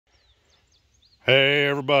Hey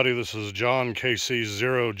everybody, this is John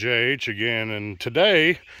KC0JH again, and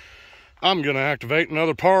today I'm going to activate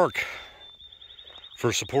another park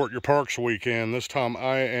for Support Your Parks weekend. This time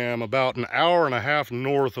I am about an hour and a half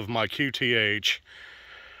north of my QTH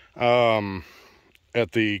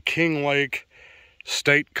at the King Lake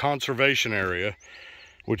State Conservation Area,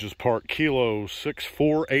 which is Park Kilo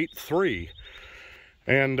 6483.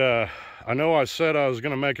 And I know I said I was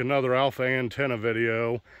going to make another alpha antenna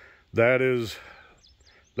video.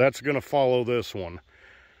 That's going to follow this one.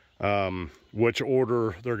 Which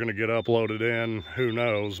order they're going to get uploaded in, who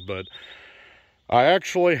knows, but I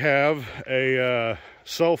actually have a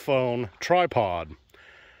cell phone tripod.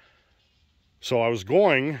 So I was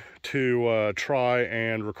going to try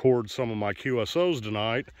and record some of my QSOs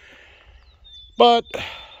tonight, but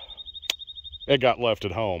it got left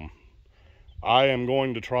at home. I am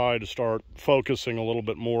going to try to start focusing a little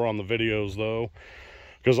bit more on the videos though,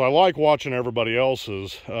 because I like watching everybody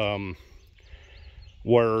else's,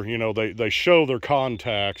 where, you know, they show their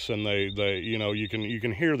contacts and they you know, you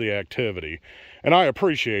can hear the activity. And I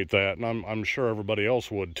appreciate that, and I'm sure everybody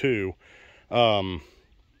else would too.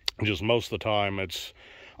 Just most of the time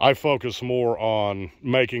I focus more on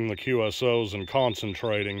making the QSOs and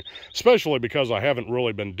concentrating, especially because I haven't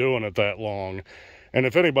really been doing it that long. And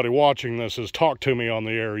if anybody watching this has talked to me on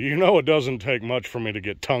the air, you know it doesn't take much for me to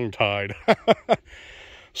get tongue-tied.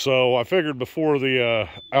 So I figured before the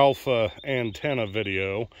alpha antenna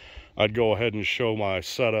video, I'd go ahead and show my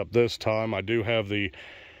setup this time. I do have the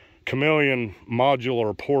Chameleon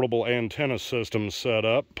modular portable antenna system set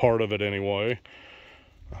up, part of it anyway.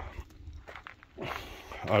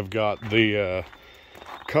 I've got the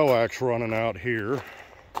coax running out here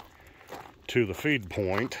to the feed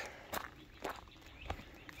point.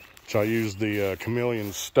 So I used the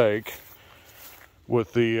Chameleon stake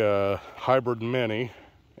with the hybrid mini.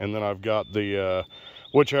 And then I've got the,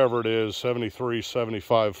 whichever it is, 73,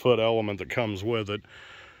 75 foot element that comes with it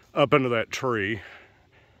up into that tree.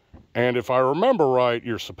 And if I remember right,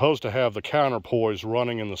 you're supposed to have the counterpoise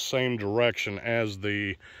running in the same direction as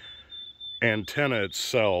the antenna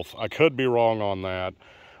itself. I could be wrong on that.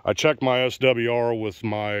 I checked my SWR with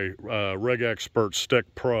my Rig Expert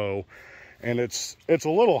Stick Pro, and it's a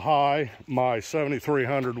little high. My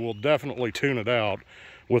 7300 will definitely tune it out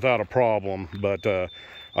without a problem, but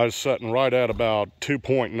I was setting right at about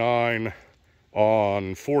 2.9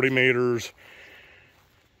 on 40 meters. It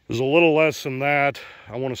was a little less than that.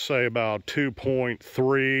 I want to say about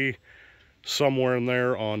 2.3, somewhere in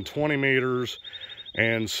there on 20 meters.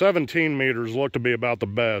 And 17 meters looked to be about the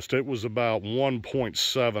best. It was about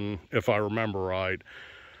 1.7, if I remember right.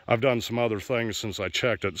 I've done some other things since I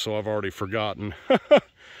checked it, so I've already forgotten.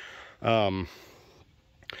 I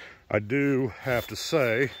do have to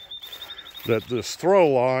say that this throw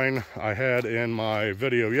line I had in my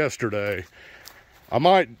video yesterday, I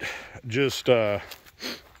might just drop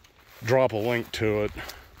a link to it,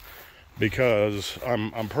 because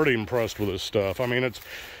I'm pretty impressed with this stuff. I mean,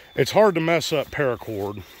 it's hard to mess up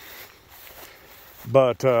paracord,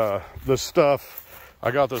 but this stuff, I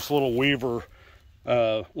got this little Weaver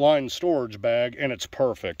line storage bag, and it's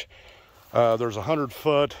perfect. There's 100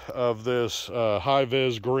 foot of this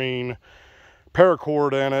high-vis green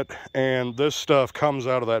paracord in it, and this stuff comes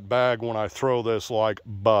out of that bag when I throw this like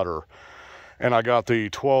butter. And I got the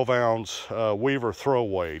 12-ounce Weaver throw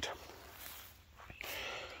weight.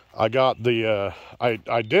 I got the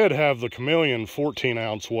I did have the Chameleon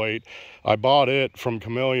 14-ounce weight. I bought it from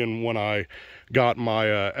Chameleon when I got my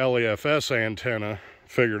LEFS antenna.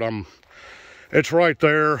 Figured it's right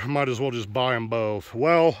there, might as well just buy them both.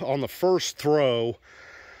 Well, on the first throw,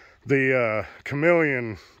 the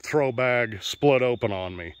Chameleon throw bag split open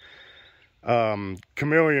on me.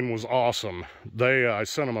 Chameleon was awesome. I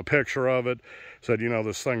sent them a picture of it, said, you know,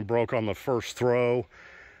 this thing broke on the first throw,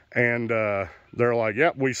 and they're like,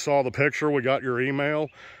 yep, we saw the picture, we got your email,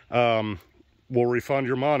 we'll refund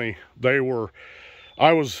your money.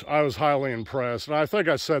 I was highly impressed, and I think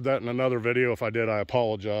I said that in another video. If I did, I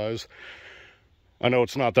apologize. I know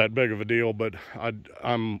it's not that big of a deal, but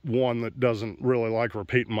I'm one that doesn't really like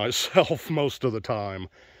repeating myself most of the time.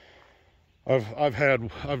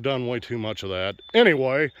 I've done way too much of that.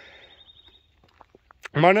 Anyway,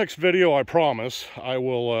 my next video, I promise, I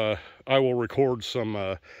will record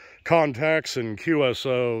some contacts and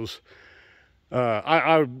QSOs.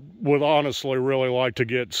 I would honestly really like to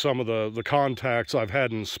get some of the contacts I've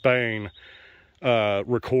had in Spain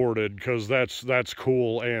recorded, because that's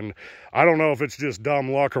cool. And I don't know if it's just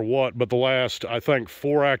dumb luck or what, but the last, I think,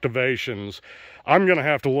 4 activations, I'm gonna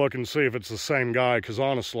have to look and see if it's the same guy, because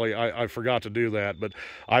honestly I forgot to do that. But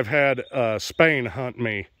I've had Spain hunt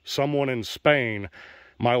me, someone in Spain,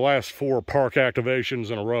 my last 4 park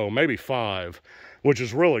activations in a row, maybe 5, which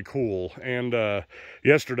is really cool. And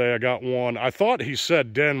yesterday I got one. I thought he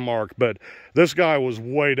said Denmark, but this guy was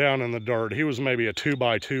way down in the dirt. He was maybe a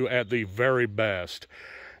 2x2 at the very best.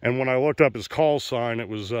 And when I looked up his call sign, it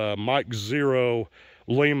was Mike 0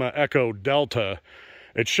 Lima Echo Delta.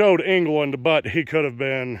 It showed England, but he could have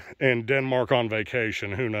been in Denmark on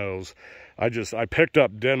vacation. Who knows? I picked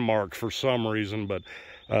up Denmark for some reason, but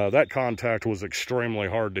that contact was extremely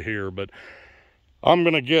hard to hear. But I'm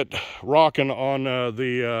going to get rocking on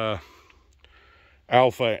the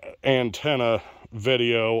alpha antenna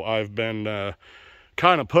video I've been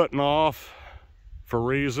kind of putting off for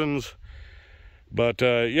reasons. But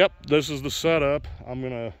yep, this is the setup. I'm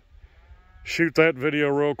going to shoot that video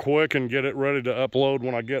real quick and get it ready to upload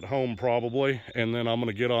when I get home probably. And then I'm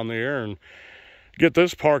going to get on the air and get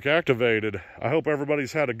this park activated. I hope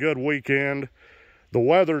everybody's had a good weekend. The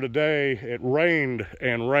weather today, it rained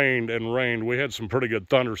and rained and rained. We had some pretty good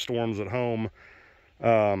thunderstorms at home.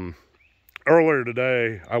 Earlier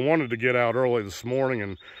today, I wanted to get out early this morning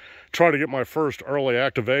and try to get my first early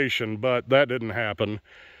activation, but that didn't happen.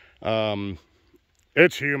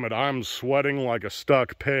 It's humid. I'm sweating like a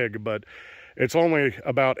stuck pig, but it's only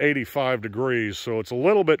about 85 degrees, so it's a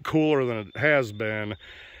little bit cooler than it has been.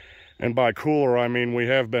 And by cooler, I mean we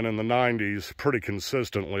have been in the 90s pretty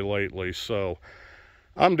consistently lately, so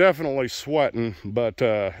I'm definitely sweating, but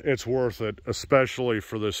it's worth it, especially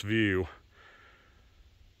for this view.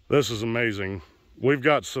 This is amazing. We've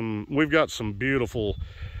got some beautiful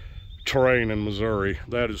terrain in Missouri,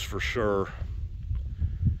 that is for sure.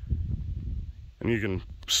 And you can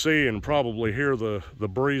see and probably hear the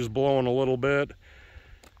breeze blowing a little bit.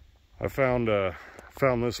 I found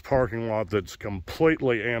this parking lot that's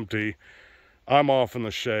completely empty. I'm off in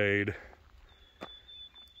the shade.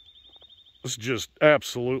 It's just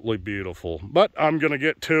absolutely beautiful. But I'm going to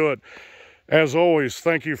get to it. As always,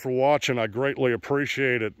 thank you for watching. I greatly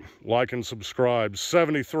appreciate it. Like and subscribe.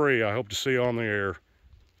 73, I hope to see you on the air.